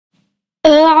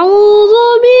أعوذ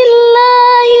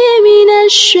بالله من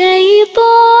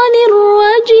الشيطان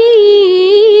الرجيم.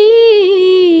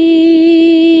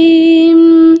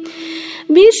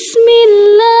 بسم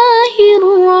الله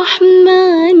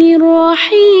الرحمن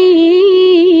الرحيم.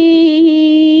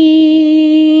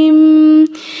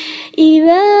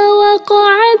 إذا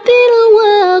وقعت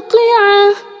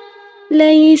الواقعة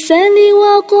ليس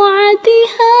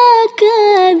لوقعتها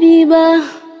كاذبة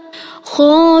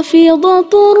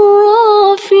خافضة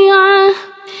رافعة.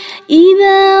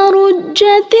 إذا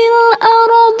رجت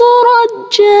الأرض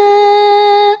رجا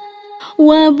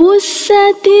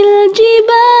وبست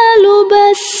الجبال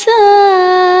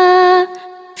بسا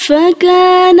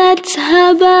فكانت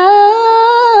هباء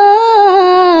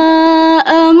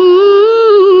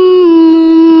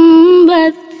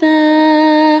منبثا.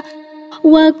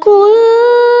 وكنتم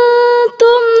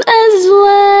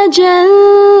أزواجا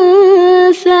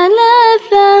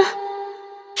ثلاثة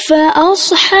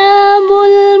فأصحاب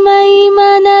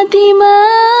الميمنة ما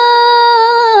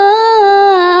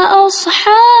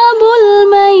أصحاب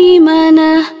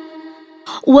الميمنة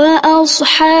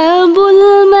وأصحاب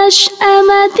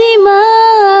المشأمة ما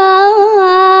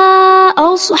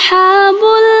أصحاب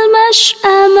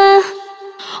المشأمة.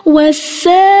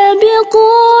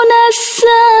 والسابقون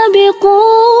السابقون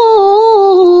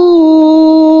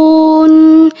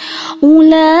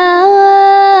أولئك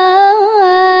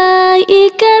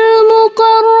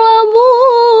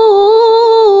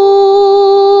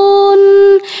المقربون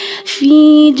في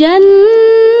جنات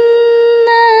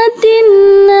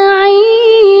النعيم.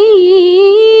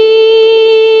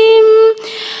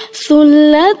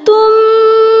 ثلة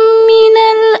من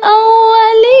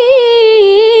الأولين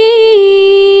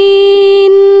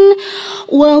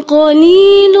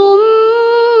وقليل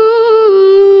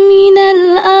من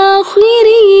الآخرين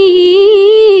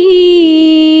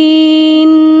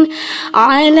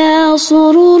على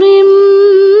سرر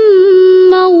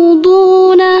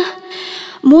موضونة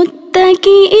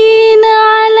متكئين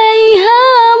عليها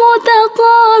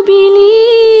متقابلين.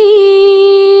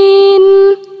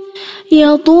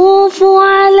 يطوف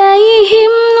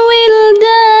عليهم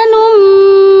ولدان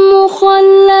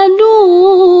مخلدون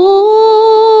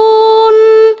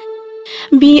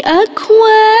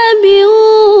بأكواب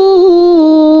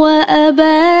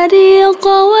وأباريق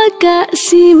وكأس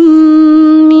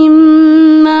من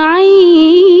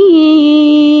معين.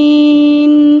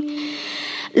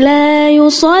 لا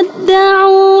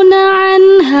يصدعون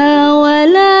عنها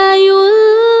ولا ينزفون.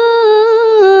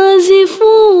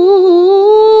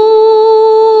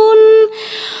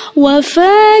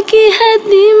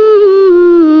 وفاكهة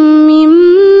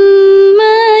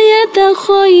مما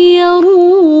يتخيرون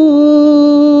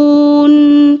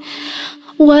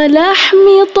ولحم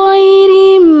طير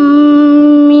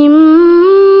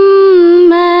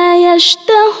مما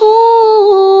يشتهون.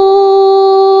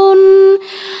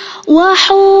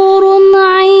 وحور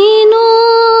عين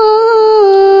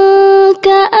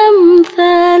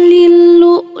كأمثال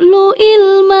اللؤلؤ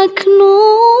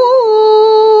المكنون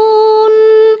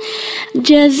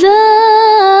جزاء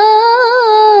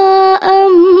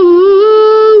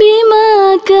بما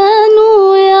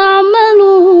كانوا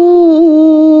يعملون.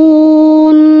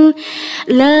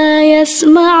 لا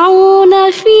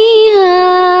يسمعون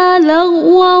فيها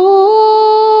لغوا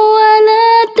ولا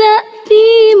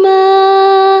تأثيما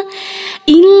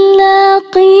إلا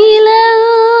قيلا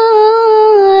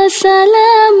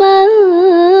سلاما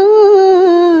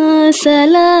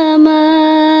سلاما.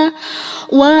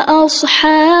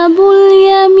 وأصحاب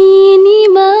اليمين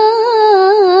ما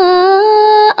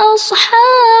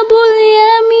أصحاب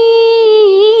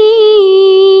اليمين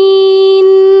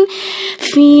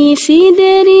في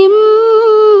سدر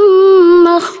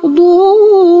مخضود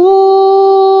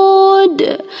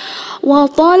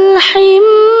وطلح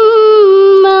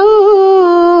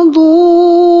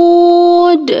منضود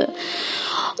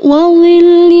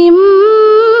وظل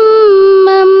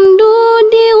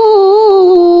ممدود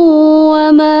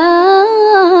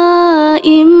وماء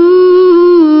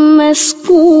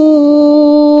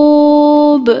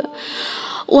مسكوب.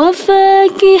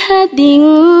 وفاكهة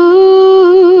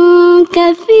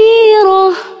كثيرة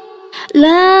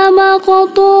لا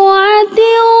مقطوعة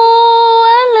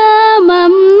ولا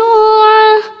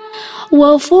ممنوعة.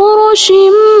 وفرش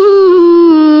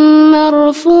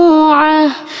مرفوعة.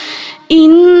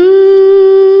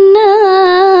 إنا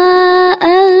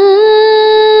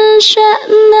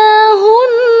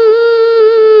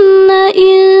أنشأناهن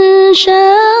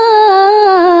إنشاء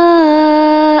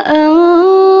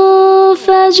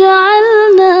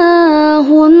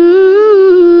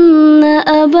فجعلناهن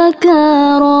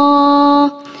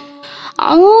أبكارا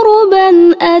عربا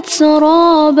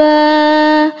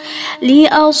أترابا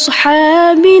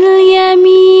لأصحاب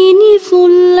اليمين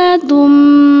ثلة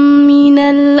من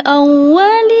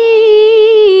الأولين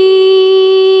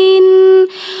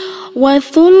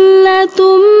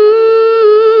وثلة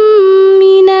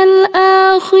من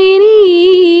الآخرين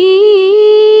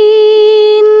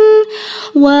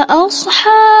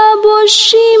وأصحاب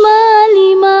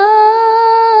الشمال ما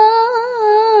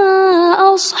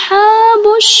أصحاب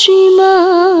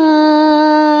الشمال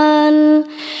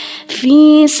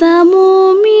في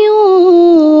سموم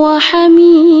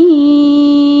وحميم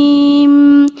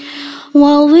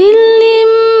وظل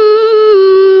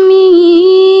من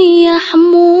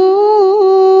يحموم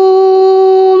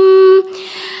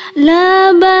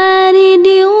لا بارد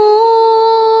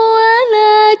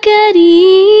ولا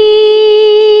كريم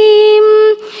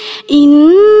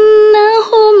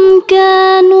إنهم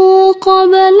كانوا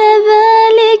قبل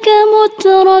ذلك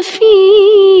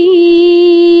مترفين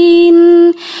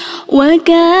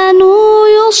وكانوا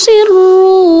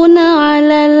يصرون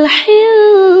على الحنث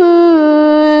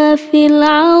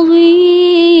العظيم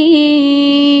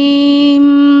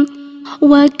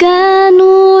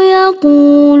وكانوا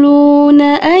يقولون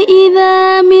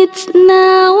أإذا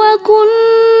متنا وكنا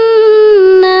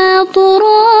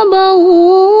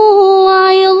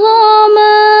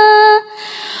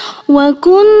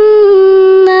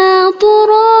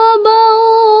ترابا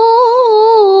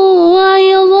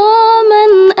وعظاما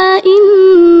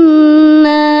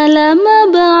أإنا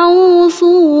لمبعوثون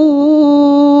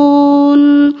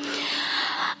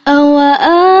أو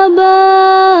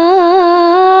آباؤنا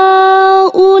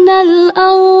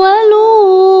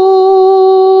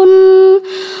الأولون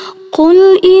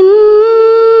قل إن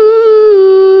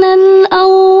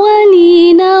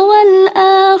الأولين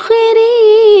والآخرين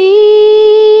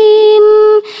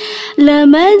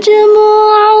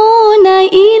لمجموعون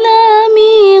إلى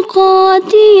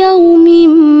ميقات يوم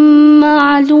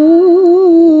معلوم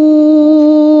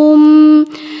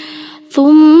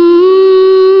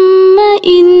ثم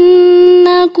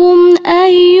إنكم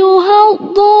أيها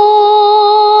الضالون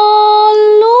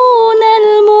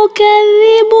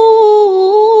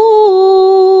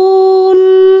المكذبون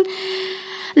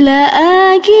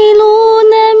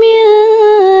لآكلون من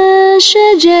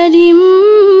شجر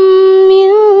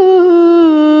من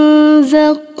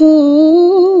زقوم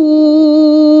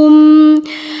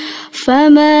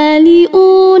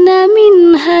فمالئون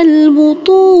منها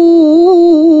البطون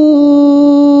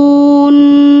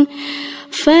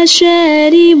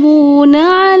فشاربون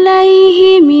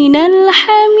عليه من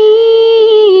الحميم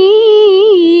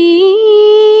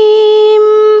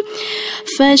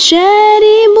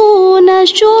فشاربون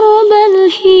شرب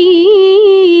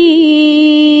الهيم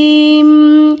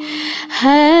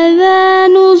هذا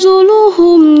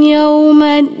نزلهم يوم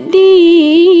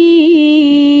الدين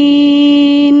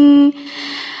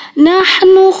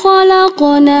نحن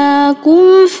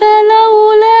خلقناكم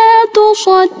فلولا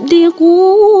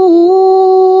تصدقون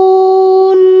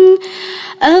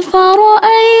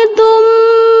أفرأيتم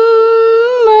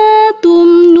ما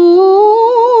تمنون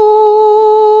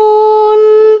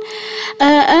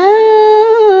أأنتم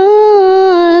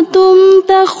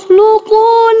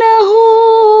تخلقونه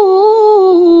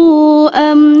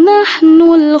أم نحن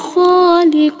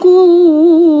الخالقون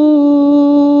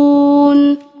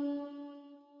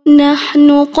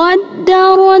نحن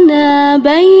قدرنا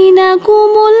بينكم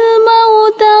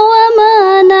الموت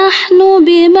وما نحن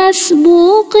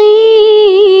بمسبوقين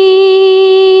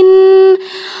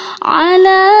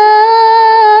على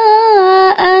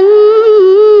أن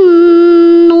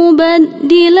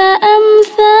نبدل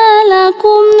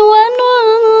أمثالكم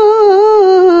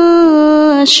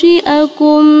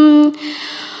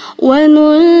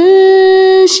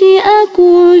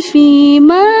وننشئكم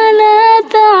فيما لا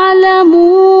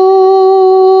تعلمون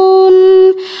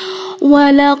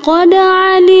ولقد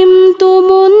علمتم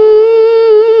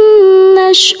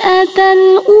النشأة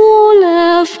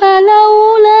الأولى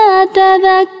فلولا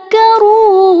تذكرون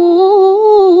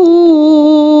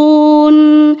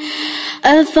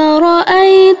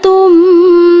أفرأيتم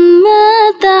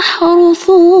ما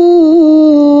تحرثون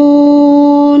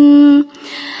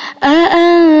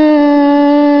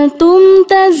أأنتم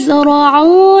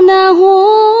تزرعونه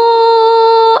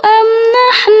أم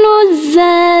نحن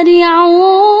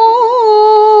الزارعون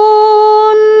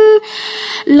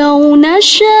لو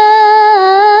نشاء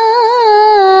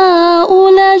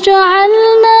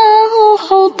لجعلناه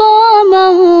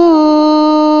حطاما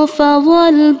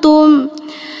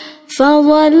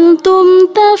فظلتم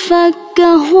تفكهون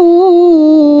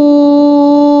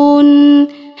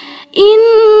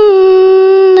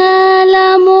إنا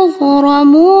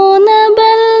لمغرمون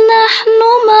بل نحن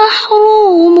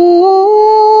محرومون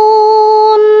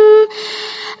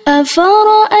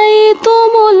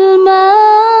أفرأيتم الماء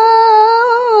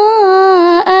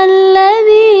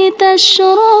الذي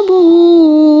تشربون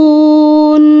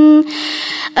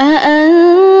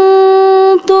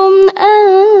أأنتم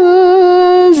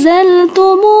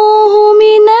أنزلتموه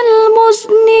من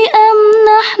المزن أم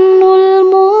نحن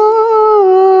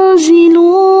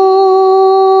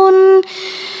المنزلون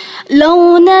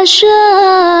لو نشاء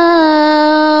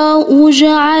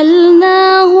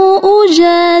جعلناه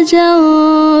أجاجا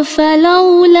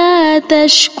فلولا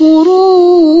تشكرون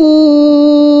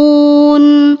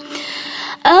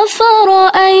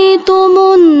أفرأيتم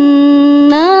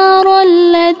النار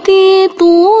التي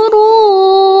تورون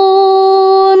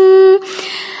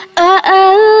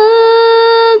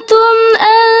أأنتم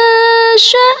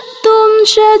أنشأتم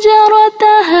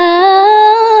شجرتها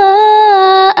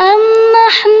أم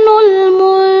نحن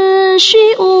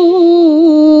المنشئون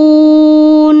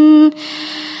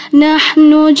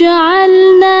نحن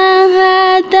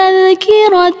جعلناها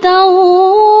تذكرة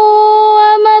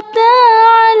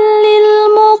ومتاعا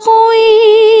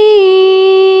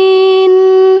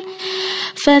للمقوين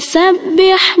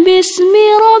فسبح باسم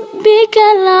ربك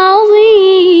العظيم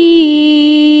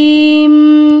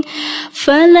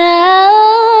فلا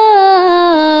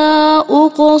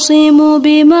أقسم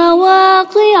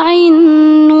بمواقع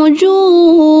النجوم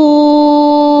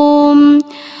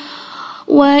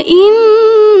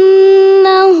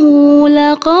وإنه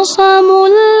لقسم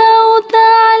لو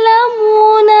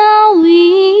تعلمون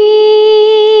عظيم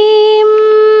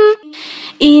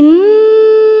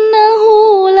إنه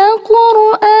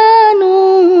لقرآن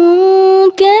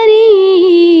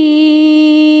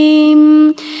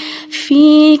كريم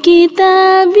في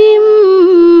كتاب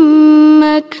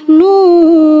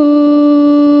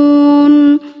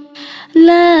مكنون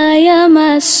لا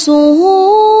يمسه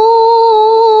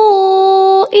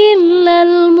إلا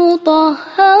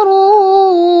المطهرون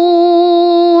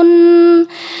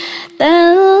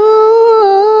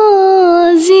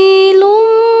تنزيل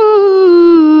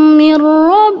من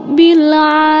رب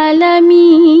العالمين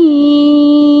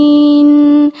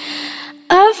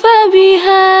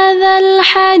أفبهذا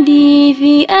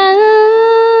الحديث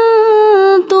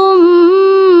أنتم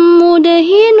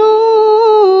مدهنون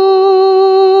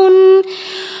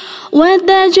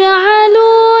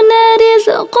وتجعلون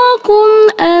رزقكم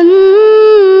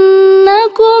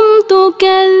أنكم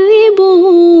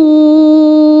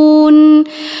تكذبون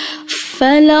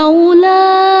فلولا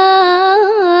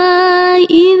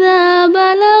إذا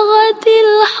بلغت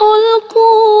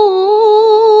الحلقوم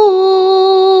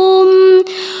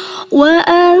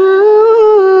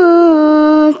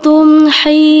وأنتم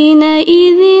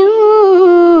حينئذ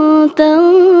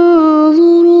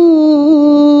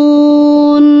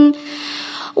تنظرون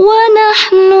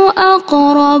ونحن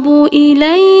أقرب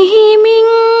إليه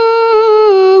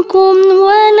منكم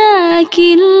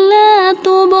ولكن لا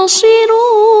تبصرون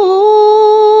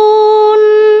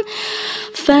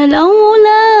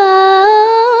فلولا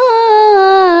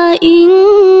إن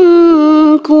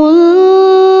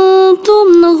كنتم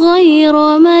غير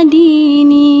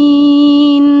مدينين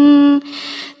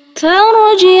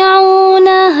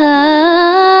ترجعونها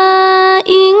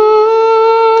إن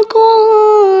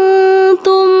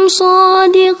كنتم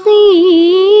صادقين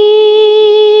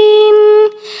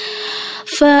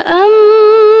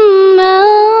فأما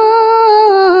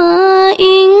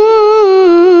إن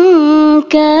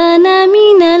كان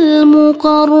من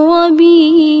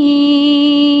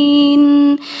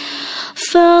المقربين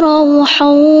فروح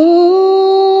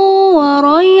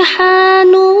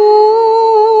وريحان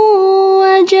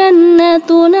وجنة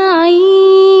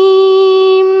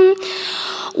نعيم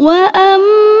وأما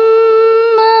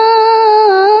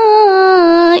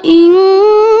إن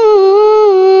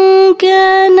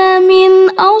كان من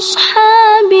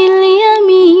أصحاب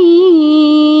اليمين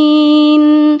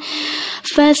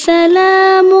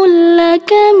فسلام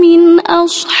لك من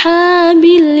أصحاب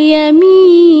اليمين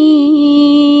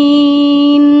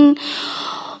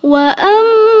وأما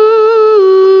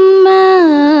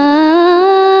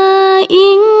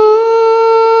إن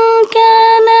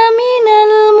كان من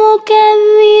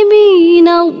المكذبين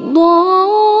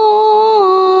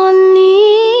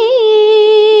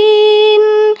الضالين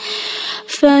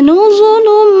فنزل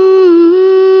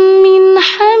من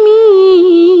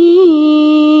حميم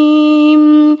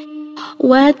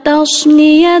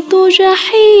وتصلية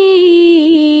جحيم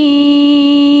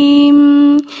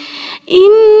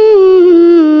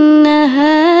إن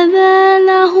هذا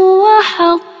لهو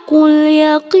حق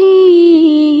اليقين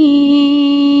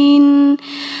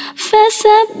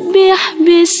فسبح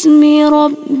باسم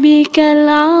ربك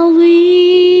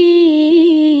العظيم.